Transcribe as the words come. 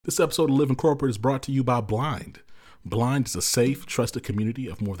This episode of Living Corporate is brought to you by Blind. Blind is a safe, trusted community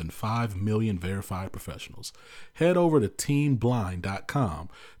of more than 5 million verified professionals. Head over to teamblind.com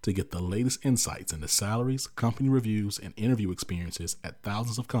to get the latest insights into salaries, company reviews, and interview experiences at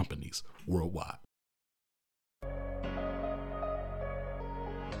thousands of companies worldwide.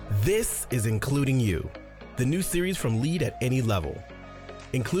 This is Including You, the new series from Lead at Any Level.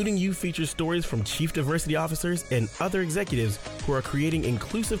 Including You features stories from chief diversity officers and other executives who are creating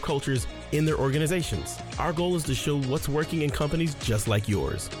inclusive cultures in their organizations. Our goal is to show what's working in companies just like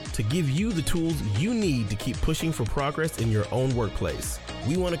yours, to give you the tools you need to keep pushing for progress in your own workplace.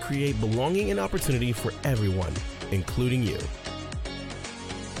 We want to create belonging and opportunity for everyone, including you.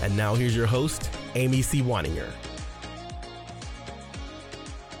 And now here's your host, Amy C. Waninger.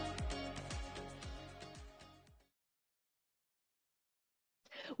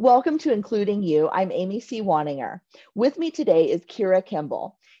 Welcome to Including You. I'm Amy C. Waninger. With me today is Kira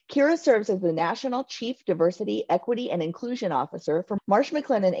Kimball. Kira serves as the National Chief Diversity, Equity, and Inclusion Officer for Marsh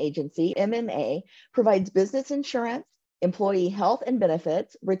McLennan Agency, MMA, provides business insurance, employee health and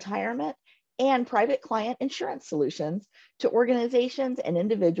benefits, retirement, and private client insurance solutions to organizations and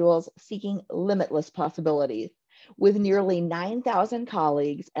individuals seeking limitless possibilities. With nearly 9,000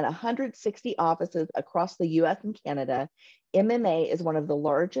 colleagues and 160 offices across the US and Canada, MMA is one of the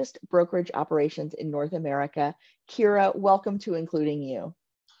largest brokerage operations in North America. Kira, welcome to Including You.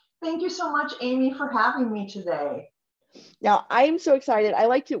 Thank you so much, Amy, for having me today. Now, I'm so excited. I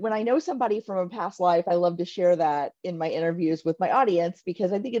like to, when I know somebody from a past life, I love to share that in my interviews with my audience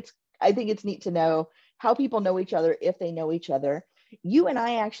because I think it's neat to know how people know each other if they know each other. You and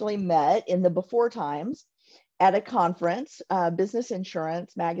I actually met in the before times at a conference. Business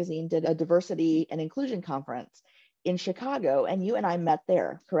Insurance Magazine did a diversity and inclusion conference in Chicago, and you and I met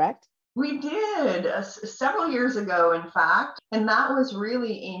there, correct? We did several years ago, in fact, and that was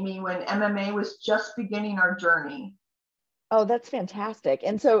really, Amy, when MMA was just beginning our journey. Oh, that's fantastic.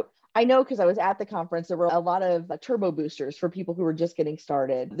 And so I know because I was at the conference, there were a lot of turbo boosters for people who were just getting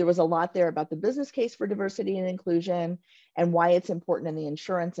started. There was a lot there about the business case for diversity and inclusion and why it's important in the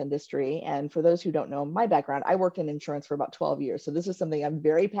insurance industry. And for those who don't know my background, I worked in insurance for about 12 years. So this is something I'm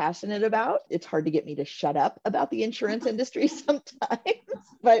very passionate about. It's hard to get me to shut up about the insurance industry sometimes.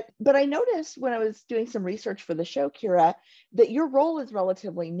 But I noticed when I was doing some research for the show, Kira, that your role is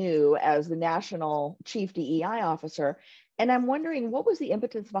relatively new as the National Chief DEI Officer. And I'm wondering, what was the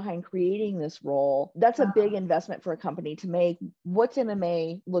impetus behind creating this role? That's a big investment for a company to make. What's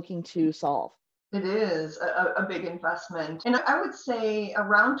MMA looking to solve? It is a big investment. And I would say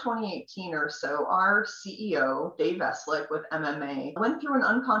around 2018 or so, our CEO, Dave Eslick with MMA, went through an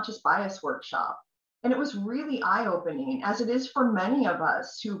unconscious bias workshop. And it was really eye-opening, as it is for many of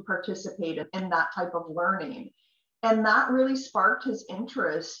us who participate in that type of learning. And that really sparked his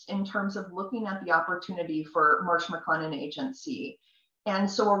interest in terms of looking at the opportunity for Marsh McLennan Agency. And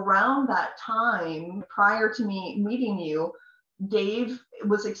so around that time, prior to me meeting you, Dave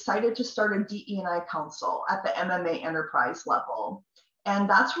was excited to start a DE&I council at the MMA enterprise level. And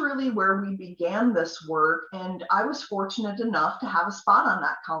that's really where we began this work. And I was fortunate enough to have a spot on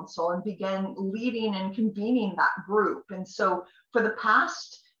that council and began leading and convening that group. And so for the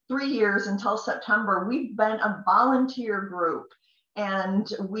past 3 years until September, we've been a volunteer group,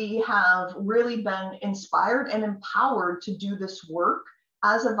 and we have really been inspired and empowered to do this work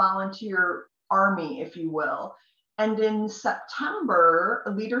as a volunteer army, if you will. And in September,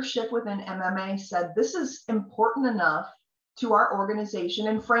 leadership within MMA said, this is important enough to our organization,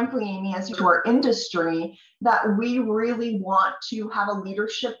 and frankly, Amy, as to our industry, that we really want to have a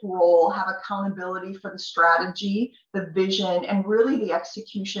leadership role, have accountability for the strategy, the vision, and really the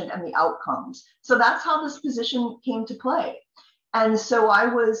execution and the outcomes. So that's how this position came to play. And so I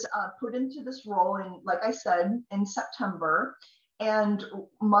was put into this role in, like I said, in September. And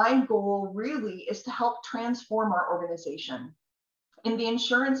my goal really is to help transform our organization. In the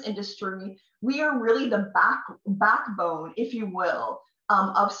insurance industry, we are really the backbone, if you will,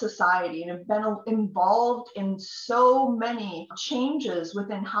 of society, and have been involved in so many changes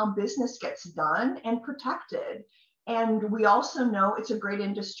within how business gets done and protected. And we also know it's a great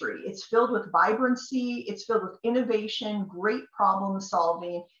industry. It's filled with vibrancy, it's filled with innovation, great problem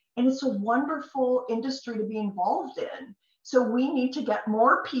solving, and it's a wonderful industry to be involved in. So we need to get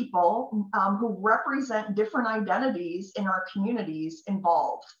more people who represent different identities in our communities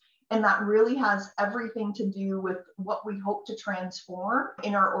involved. And that really has everything to do with what we hope to transform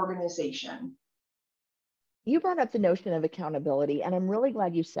in our organization. You brought up the notion of accountability, and I'm really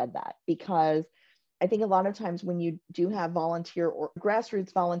glad you said that, because I think a lot of times when you do have volunteer or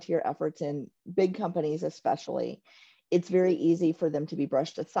grassroots volunteer efforts in big companies, especially, it's very easy for them to be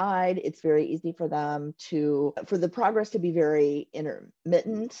brushed aside. It's very easy for them for the progress to be very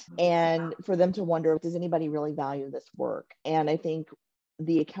intermittent, and for them to wonder, does anybody really value this work? And I think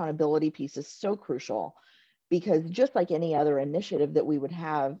the accountability piece is so crucial, because just like any other initiative that we would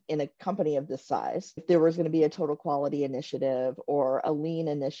have in a company of this size, if there was going to be a total quality initiative or a lean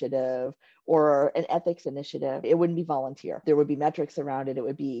initiative or an ethics initiative, it wouldn't be volunteer. There would be metrics around it. There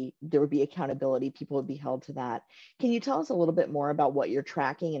would be accountability. People would be held to that. Can you tell us a little bit more about what you're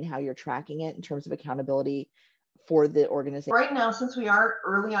tracking and how you're tracking it in terms of accountability for the organization? Right now, since we are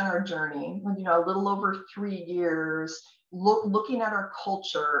early on our journey, a little over 3 years, looking at our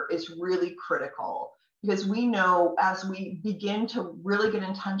culture is really critical. Because we know as we begin to really get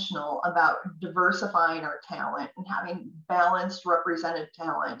intentional about diversifying our talent and having balanced, represented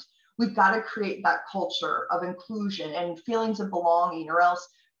talent, we've got to create that culture of inclusion and feelings of belonging, or else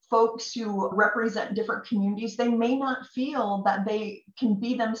folks who represent different communities, they may not feel that they can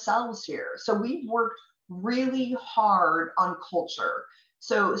be themselves here. So we've worked really hard on culture.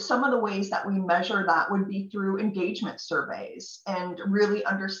 So some of the ways that we measure that would be through engagement surveys and really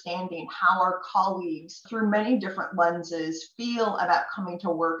understanding how our colleagues, through many different lenses, feel about coming to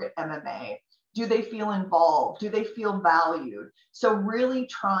work at MMA. Do they feel involved? Do they feel valued? So really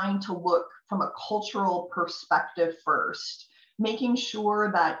trying to look from a cultural perspective first, making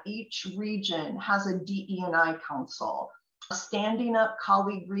sure that each region has a DE&I council, standing up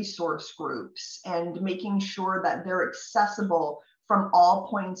colleague resource groups, and making sure that they're accessible from all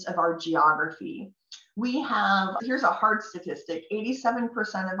points of our geography. Here's a hard statistic,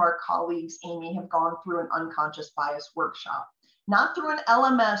 87% of our colleagues, Amy, have gone through an unconscious bias workshop. Not through an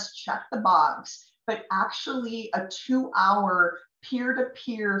LMS, check the box, but actually a 2-hour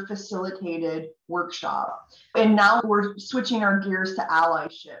peer-to-peer facilitated workshop. And now we're switching our gears to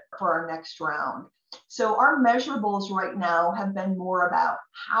allyship for our next round. So our measurables right now have been more about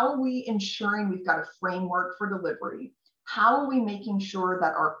how are we ensuring we've got a framework for delivery? How are we making sure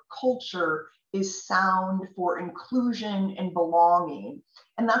that our culture is sound for inclusion and belonging?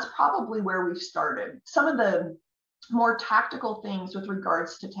 And that's probably where we've started. Some of the more tactical things with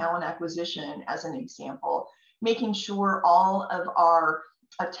regards to talent acquisition, as an example, making sure all of our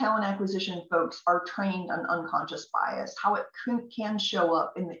talent acquisition folks are trained on unconscious bias, how it can show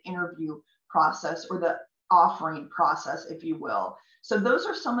up in the interview process or the offering process, if you will. So those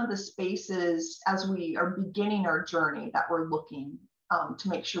are some of the spaces as we are beginning our journey that we're looking to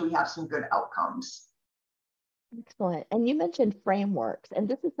make sure we have some good outcomes. Excellent. And you mentioned frameworks, and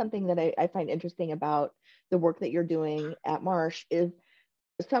this is something that I find interesting about the work that you're doing at Marsh is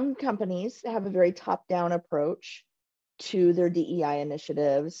some companies have a very top-down approach to their DEI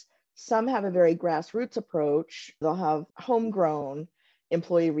initiatives. Some have a very grassroots approach. They'll have homegrown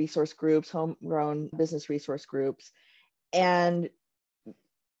employee resource groups, homegrown business resource groups, and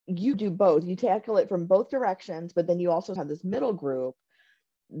you do both. You tackle it from both directions, but then you also have this middle group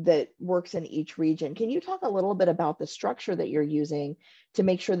that works in each region. Can you talk a little bit about the structure that you're using to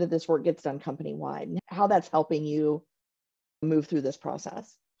make sure that this work gets done company-wide, and how that's helping you move through this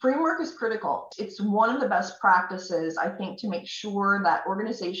process? Framework is critical. It's one of the best practices, I think, to make sure that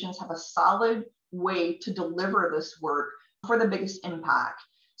organizations have a solid way to deliver this work for the biggest impact.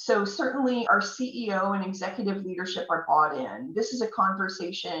 So certainly our CEO and executive leadership are bought in. This is a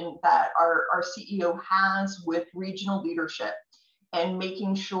conversation that our CEO has with regional leadership and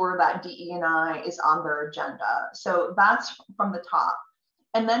making sure that DE&I is on their agenda. So that's from the top.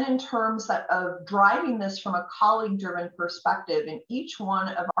 And then in terms of driving this from a colleague-driven perspective, in each one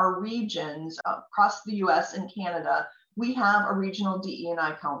of our regions across the US and Canada, we have a regional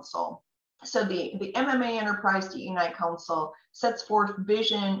DE&I council. So the MMA Enterprise DE&I Council sets forth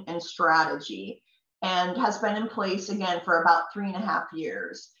vision and strategy and has been in place again for about 3.5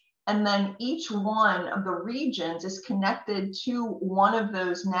 years. And then each one of the regions is connected to one of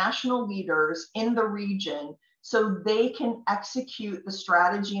those national leaders in the region so they can execute the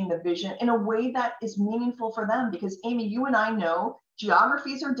strategy and the vision in a way that is meaningful for them. Because Amy, you and I know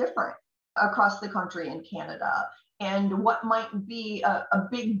geographies are different across the country in Canada. And what might be a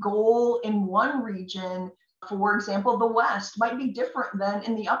big goal in one region, for example, the West, might be different than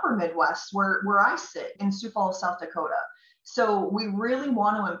in the upper Midwest where I sit in Sioux Falls, South Dakota. So we really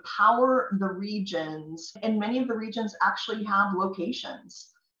want to empower the regions, and many of the regions actually have locations.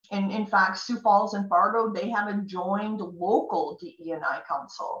 And in fact, Sioux Falls and Fargo, they have a joined local DE&I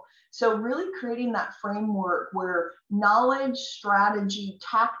council. So really creating that framework where knowledge, strategy,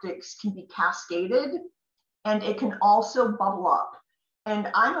 tactics can be cascaded, and it can also bubble up. And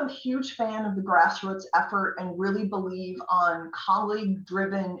I'm a huge fan of the grassroots effort and really believe on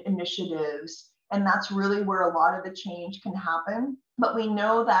colleague-driven initiatives And that's really where a lot of the change can happen. But we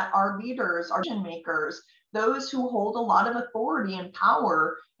know that our leaders, our decision makers, those who hold a lot of authority and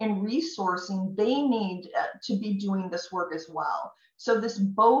power and resourcing, they need to be doing this work as well. So this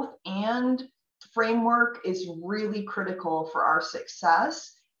both and framework is really critical for our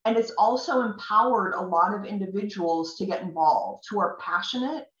success. And it's also empowered a lot of individuals to get involved who are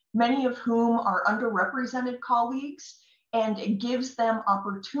passionate, many of whom are underrepresented colleagues, and it gives them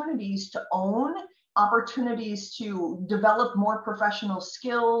opportunities to own, opportunities to develop more professional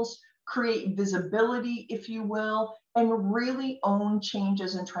skills, create visibility, if you will, and really own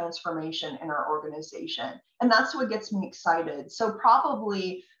changes and transformation in our organization. And that's what gets me excited. So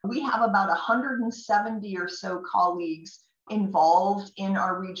probably we have about 170 or so colleagues involved in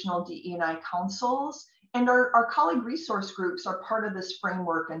our regional DE&I councils, and our colleague resource groups are part of this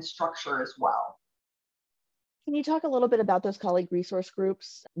framework and structure as well. Can you talk a little bit about those colleague resource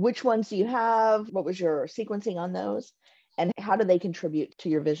groups? Which ones do you have? What was your sequencing on those? And how do they contribute to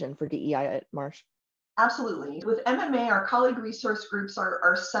your vision for DEI at Marsh? Absolutely. With MMA, our colleague resource groups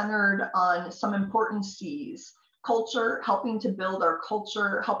are centered on some important C's. Culture, helping to build our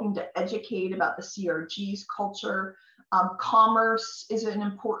culture, helping to educate about the CRG's culture. Commerce is an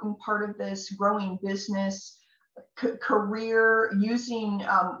important part of this, growing business. Career, using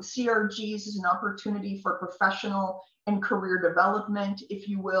CRGs as an opportunity for professional and career development, if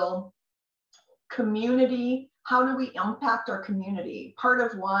you will. Community, how do we impact our community? Part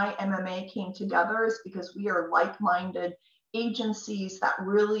of why MMA came together is because we are like-minded agencies that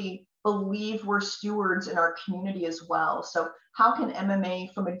really believe we're stewards in our community as well. So how can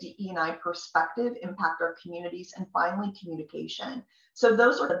MMA from a DE&I perspective impact our communities? And finally, communication. So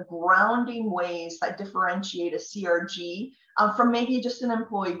those are the grounding ways that differentiate a CRG from maybe just an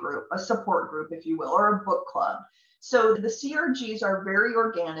employee group, a support group, if you will, or a book club. So the CRGs are very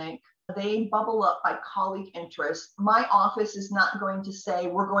organic. They bubble up by colleague interest. My office is not going to say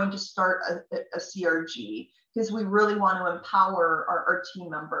we're going to start a CRG, because we really want to empower our team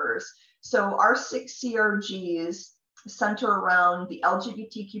members. So our 6 CRGs center around the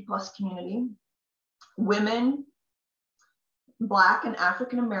LGBTQ+ community, women, Black and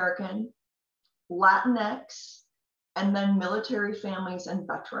African American, Latinx, and then military families and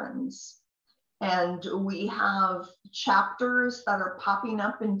veterans. And we have chapters that are popping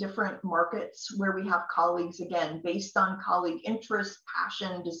up in different markets where we have colleagues, again, based on colleague interest,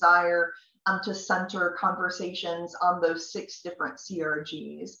 passion, desire, to center conversations on those 6 different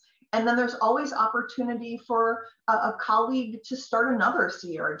CRGs. And then there's always opportunity for a colleague to start another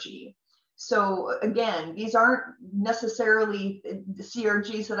CRG. So again, these aren't necessarily the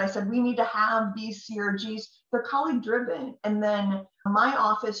CRGs that I said, we need to have these CRGs. They're colleague driven. And then my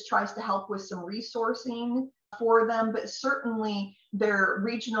office tries to help with some resourcing for them, but certainly their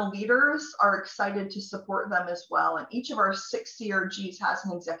regional leaders are excited to support them as well. And each of our 6 CRGs has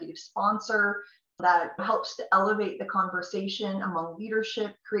an executive sponsor that helps to elevate the conversation among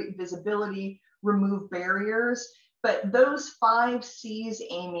leadership, create visibility, remove barriers. But those 5 C's,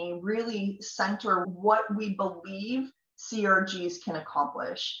 Amy, really center what we believe CRGs can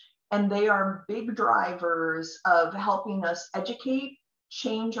accomplish. And they are big drivers of helping us educate,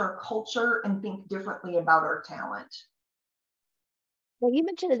 change our culture, and think differently about our talent. Well, you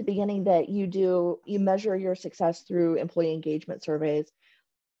mentioned at the beginning that you measure your success through employee engagement surveys.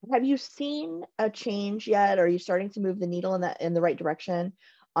 Have you seen a change yet? Are you starting to move the needle in the right direction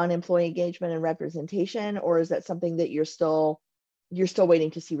on employee engagement and representation, or is that something that you're still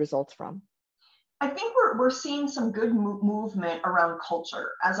waiting to see results from? I think we're seeing some good movement around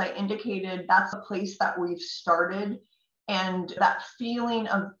culture. As I indicated, that's a place that we've started, and that feeling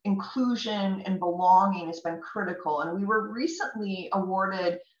of inclusion and belonging has been critical. And we were recently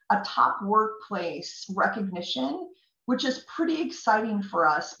awarded a top workplace recognition, which is pretty exciting for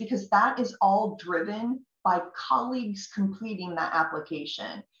us because that is all driven by colleagues completing that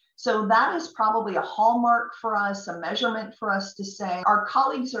application. So that is probably a hallmark for us, a measurement for us to say our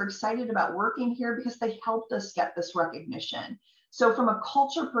colleagues are excited about working here because they helped us get this recognition. So from a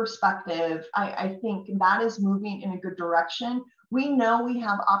culture perspective, I think that is moving in a good direction. We know we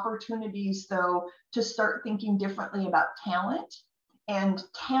have opportunities, though, to start thinking differently about talent and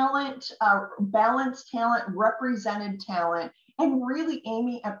talent, balanced talent, represented talent, and really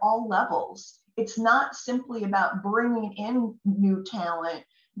aiming at all levels. It's not simply about bringing in new talent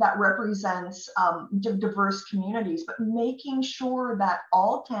that represents diverse communities, but making sure that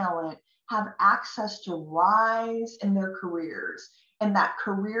all talent have access to rise in their careers and that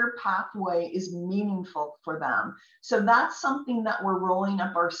career pathway is meaningful for them. So that's something that we're rolling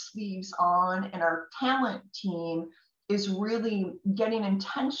up our sleeves on, and our talent team is really getting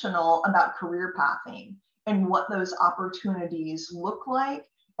intentional about career pathing and what those opportunities look like.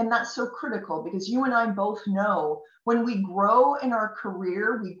 And that's so critical because you and I both know when we grow in our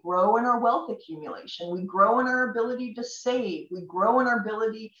career, we grow in our wealth accumulation, we grow in our ability to save, we grow in our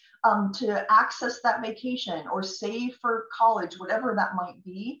ability to access that vacation or save for college, whatever that might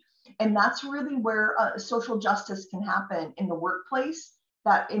be. And that's really where social justice can happen in the workplace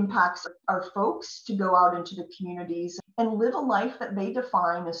that impacts our folks to go out into the communities and live a life that they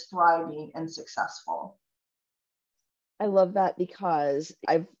define as thriving and successful. I love that because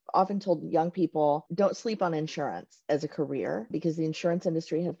I've often told young people, don't sleep on insurance as a career because the insurance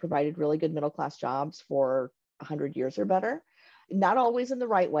industry has provided really good middle-class jobs for 100 years or better. Not always in the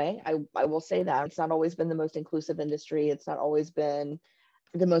right way. I will say that. It's not always been the most inclusive industry. It's not always been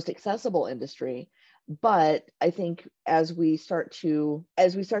the most accessible industry. But I think as we start to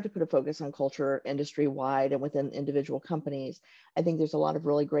put a focus on culture industry-wide and within individual companies, I think there's a lot of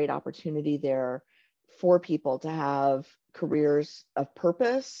really great opportunity there for people to have careers of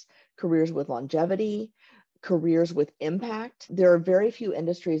purpose, careers with longevity, careers with impact. There are very few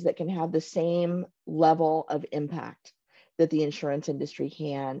industries that can have the same level of impact that the insurance industry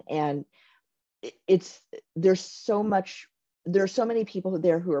can. And there's so many people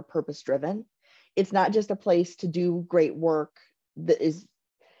there who are purpose driven. It's not just a place to do great work, that is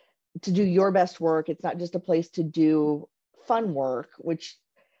to do your best work. It's not just a place to do fun work, which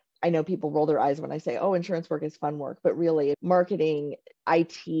I know people roll their eyes when I say, oh, insurance work is fun work, but really marketing,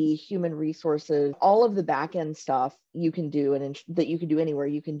 IT, human resources, all of the back end stuff you can do that you can do anywhere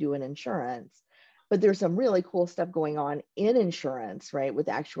you can do in insurance. But there's some really cool stuff going on in insurance, right? With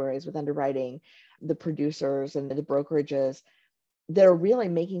actuaries, with underwriting, the producers and the brokerages that are really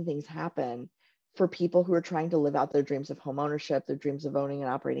making things happen for people who are trying to live out their dreams of home ownership, their dreams of owning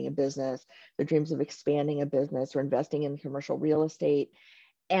and operating a business, their dreams of expanding a business or investing in commercial real estate.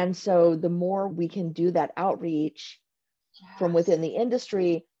 And so the more we can do that outreach from within the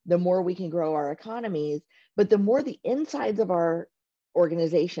industry, the more we can grow our economies, but the more the insides of our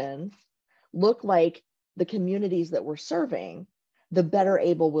organizations look like the communities that we're serving, the better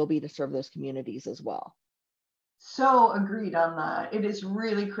able we'll be to serve those communities as well. So agreed on that. It is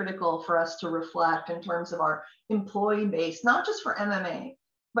really critical for us to reflect in terms of our employee base, not just for MMA,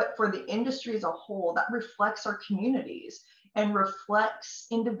 but for the industry as a whole, that reflects our communities and reflects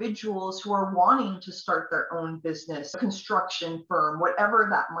individuals who are wanting to start their own business, a construction firm, whatever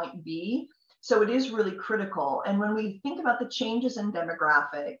that might be. So it is really critical. And when we think about the changes in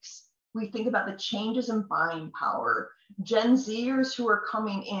demographics, we think about the changes in buying power, Gen Zers who are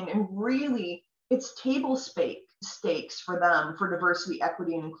coming in, and really it's table stakes for them for diversity,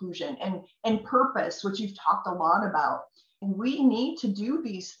 equity, and inclusion, and purpose, which you've talked a lot about. We need to do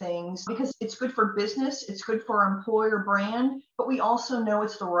these things because it's good for business, it's good for our employer brand, but we also know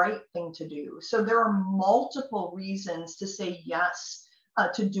it's the right thing to do. So there are multiple reasons to say yes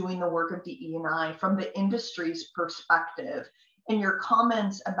to doing the work of DE&I from the industry's perspective. And your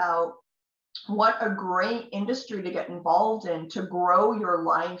comments about what a great industry to get involved in to grow your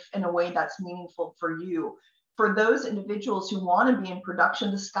life in a way that's meaningful for you. For those individuals who want to be in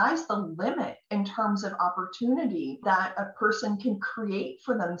production, the sky's the limit in terms of opportunity that a person can create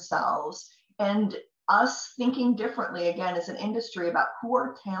for themselves. And us thinking differently, again, as an industry about who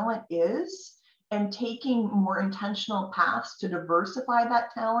our talent is and taking more intentional paths to diversify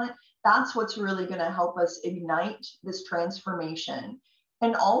that talent, that's what's really going to help us ignite this transformation.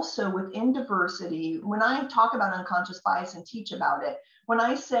 And also within diversity, when I talk about unconscious bias and teach about it, when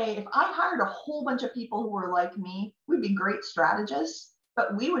I say, if I hired a whole bunch of people who were like me, we'd be great strategists,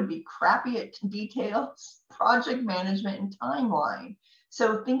 but we would be crappy at details, project management, and timeline.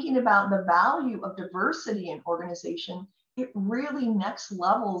 So thinking about the value of diversity in organization, it really next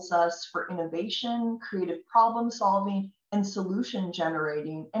levels us for innovation, creative problem solving, and solution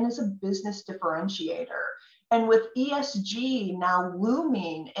generating, and is a business differentiator. And with ESG now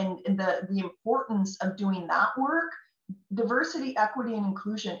looming and the importance of doing that work, diversity, equity, and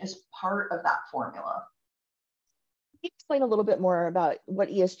inclusion is part of that formula. Can you explain a little bit more about what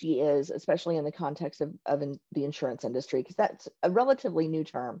ESG is, especially in the context of the insurance industry? Because that's a relatively new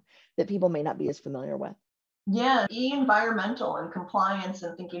term that people may not be as familiar with. Yeah, environmental and compliance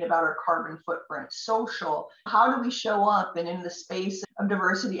and thinking about our carbon footprint, social, how do we show up? And in the space of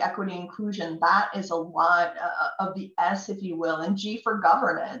diversity, equity, inclusion, that is a lot of the S, if you will, and G for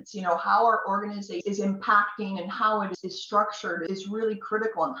governance. How our organization is impacting and how it is structured is really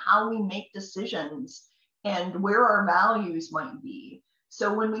critical, and how we make decisions and where our values might be.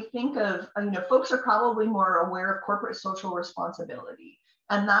 So when we think of, folks are probably more aware of corporate social responsibility.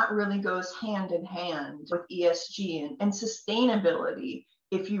 And that really goes hand in hand with ESG and sustainability,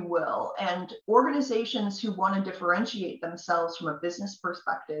 if you will. And organizations who want to differentiate themselves from a business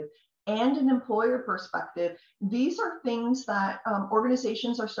perspective and an employer perspective, these are things that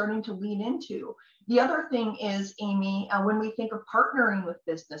organizations are starting to lean into. The other thing is, Amy, when we think of partnering with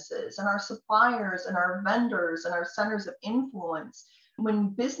businesses and our suppliers and our vendors and our centers of influence, when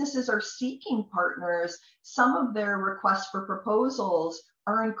businesses are seeking partners, some of their requests for proposals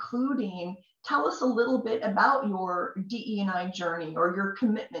are including, tell us a little bit about your DE&I journey or your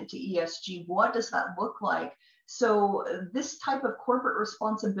commitment to ESG. What does that look like? So this type of corporate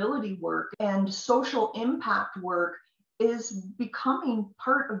responsibility work and social impact work is becoming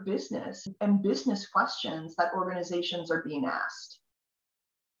part of business and business questions that organizations are being asked.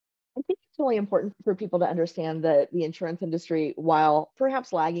 I think it's really important for people to understand that the insurance industry, while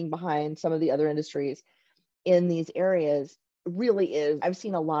perhaps lagging behind some of the other industries in these areas, really is. I've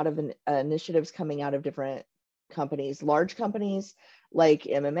seen a lot of initiatives coming out of different companies, large companies like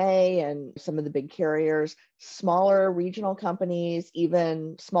MMA and some of the big carriers, smaller regional companies,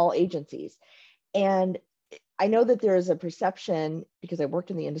 even small agencies. And I know that there is a perception, because I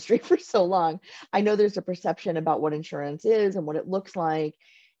worked in the industry for so long, I know there's a perception about what insurance is and what it looks like.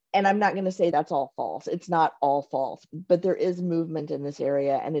 And I'm not going to say that's all false. It's not all false, but there is movement in this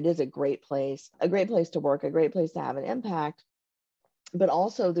area, and it is a great place to work, a great place to have an impact. But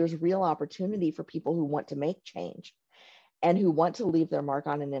also there's real opportunity for people who want to make change and who want to leave their mark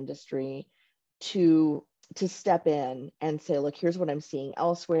on an industry to step in and say, look, here's what I'm seeing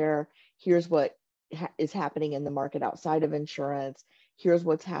elsewhere. Here's what is happening in the market outside of insurance. Here's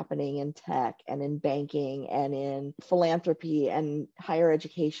what's happening in tech and in banking and in philanthropy and higher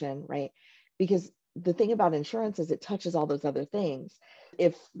education, right? Because the thing about insurance is it touches all those other things.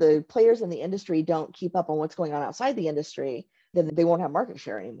 If the players in the industry don't keep up on what's going on outside the industry, then they won't have market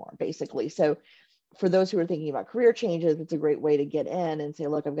share anymore, basically. So for those who are thinking about career changes, it's a great way to get in and say,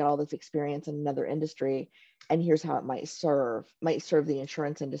 look, I've got all this experience in another industry, and here's how it might serve the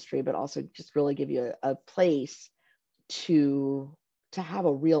insurance industry, but also just really give you a place to have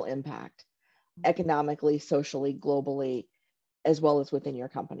a real impact economically, socially, globally, as well as within your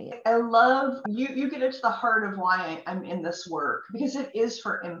company. I love you get into the heart of why I'm in this work, because it is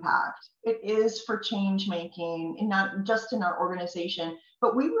for impact. It is for change making, and not just in our organization,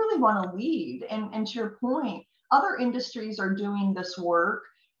 but we really want to lead. And to your point, other industries are doing this work.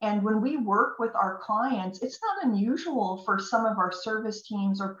 And when we work with our clients, it's not unusual for some of our service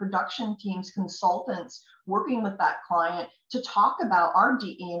teams or production teams, consultants working with that client to talk about our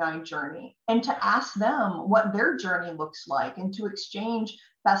DE&I journey and to ask them what their journey looks like and to exchange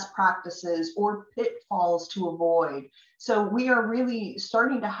best practices or pitfalls to avoid. So we are really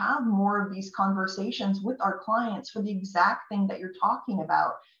starting to have more of these conversations with our clients for the exact thing that you're talking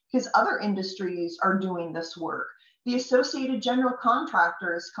about, because other industries are doing this work. The Associated General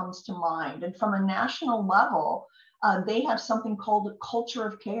Contractors comes to mind. And from a national level, they have something called Culture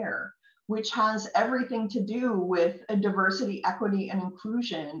of Care, which has everything to do with diversity, equity, and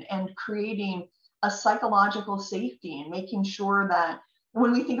inclusion, and creating a psychological safety and making sure that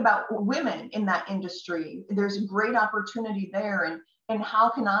when we think about women in that industry, there's a great opportunity there. And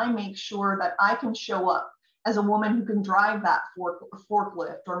how can I make sure that I can show up as a woman who can drive that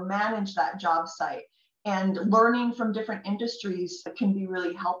forklift or manage that job site? And learning from different industries can be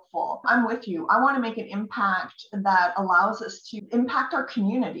really helpful. I'm with you. I want to make an impact that allows us to impact our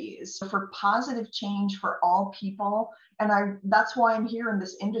communities for positive change for all people. And that's why I'm here in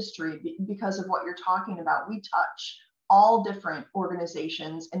this industry, because of what you're talking about. We touch all different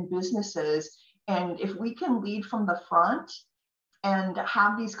organizations and businesses. And if we can lead from the front and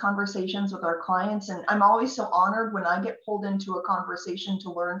have these conversations with our clients. And I'm always so honored when I get pulled into a conversation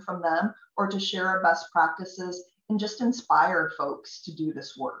to learn from them or to share our best practices and just inspire folks to do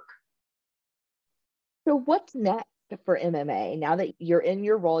this work. So what's next for MMA? Now that you're in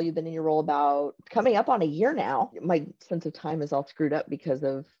your role, you've been in your role about coming up on a year now. My sense of time is all screwed up because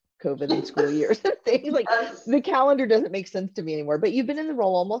of COVID and school years and things like the calendar doesn't make sense to me anymore, but you've been in the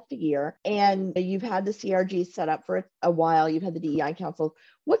role almost a year and you've had the CRG set up for a while. You've had the DEI Council.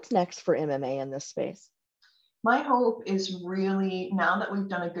 What's next for MMA in this space? My hope is really, now that we've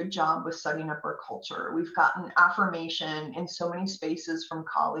done a good job with setting up our culture, we've gotten affirmation in so many spaces from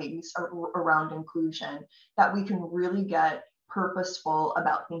colleagues around inclusion, that we can really get purposeful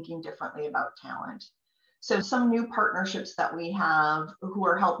about thinking differently about talent. So some new partnerships that we have who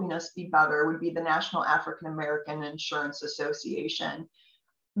are helping us be better would be the National African American Insurance Association.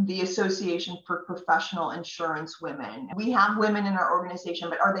 the Association for Professional Insurance Women. We have women in our organization,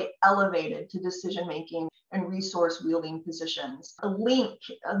 but are they elevated to decision-making and resource-wielding positions? Link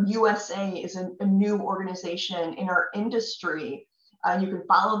USA is a new organization in our industry. You can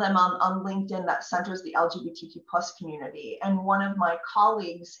follow them on LinkedIn that centers the LGBTQ plus community. And one of my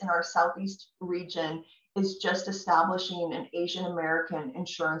colleagues in our Southeast region is just establishing an Asian American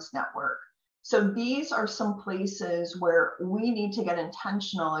insurance network. So these are some places where we need to get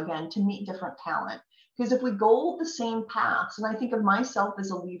intentional again to meet different talent. Because if we go the same paths, and I think of myself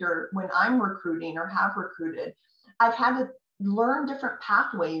as a leader when I'm recruiting or have recruited, I've had to learn different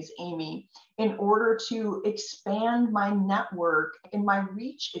pathways, Amy, in order to expand my network and my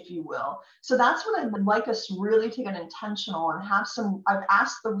reach, if you will. So that's what I would like us really to get intentional and have some, I've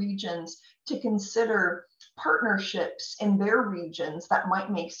asked the regions to consider partnerships in their regions that might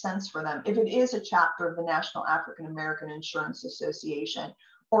make sense for them. If it is a chapter of the National African American Insurance Association,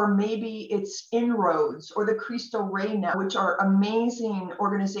 or maybe it's Inroads or the Cristo Rey Net, which are amazing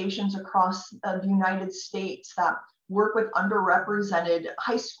organizations across the United States that work with underrepresented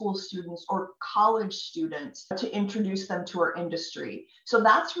high school students or college students to introduce them to our industry. So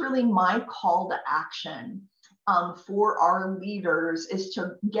that's really my call to action for our leaders, is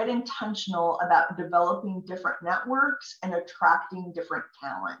to get intentional about developing different networks and attracting different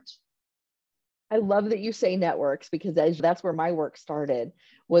talent. I love that you say networks, because that's where my work started,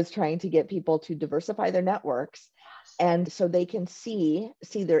 was trying to get people to diversify their networks. And so they can see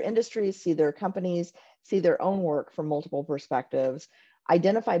their industries, see their companies, see their own work from multiple perspectives,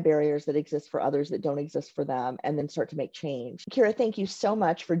 identify barriers that exist for others that don't exist for them, and then start to make change. Kira, thank you so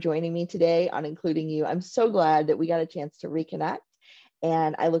much for joining me today on Including You. I'm so glad that we got a chance to reconnect,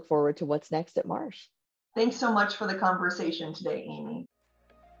 and I look forward to what's next at Marsh. Thanks so much for the conversation today, Amy.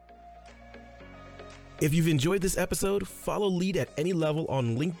 If you've enjoyed this episode, follow Lead at Any Level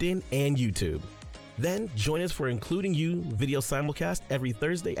on LinkedIn and YouTube. Then join us for Including You video simulcast every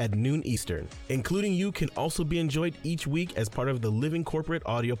Thursday at noon Eastern. Including You can also be enjoyed each week as part of the Living Corporate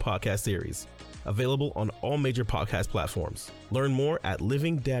audio podcast series, available on all major podcast platforms. Learn more at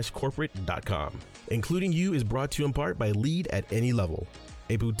living-corporate.com. Including You is brought to you in part by Lead at Any Level,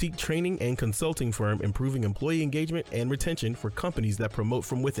 a boutique training and consulting firm improving employee engagement and retention for companies that promote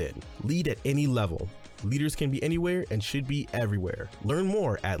from within. Lead at Any Level. Leaders can be anywhere and should be everywhere. Learn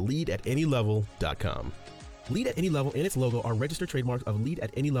more at leadatanylevel.com. Lead at Any Level and its logo are registered trademarks of Lead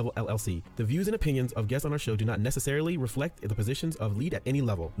at Any Level LLC. The views and opinions of guests on our show do not necessarily reflect the positions of Lead at Any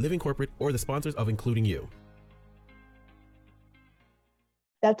Level, Living Corporate, or the sponsors of Including You.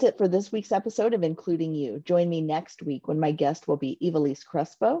 That's it for this week's episode of Including You. Join me next week when my guest will be Evilise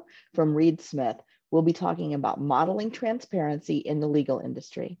Crespo from Reed Smith. We'll be talking about modeling transparency in the legal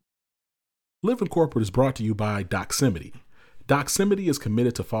industry. Living Corporate is brought to you by Doximity. Doximity is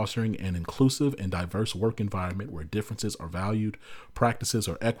committed to fostering an inclusive and diverse work environment where differences are valued, practices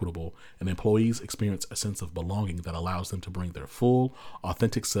are equitable, and employees experience a sense of belonging that allows them to bring their full,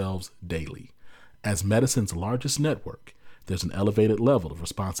 authentic selves daily. As medicine's largest network, there's an elevated level of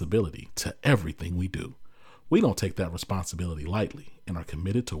responsibility to everything we do. We don't take that responsibility lightly and are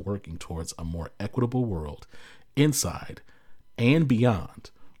committed to working towards a more equitable world inside and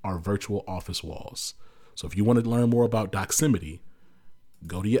beyond our virtual office walls. So if you want to learn more about Doximity,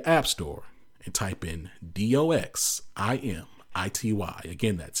 go to your app store and type in DOXIMITY.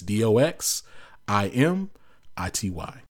 Again, that's DOXIMITY.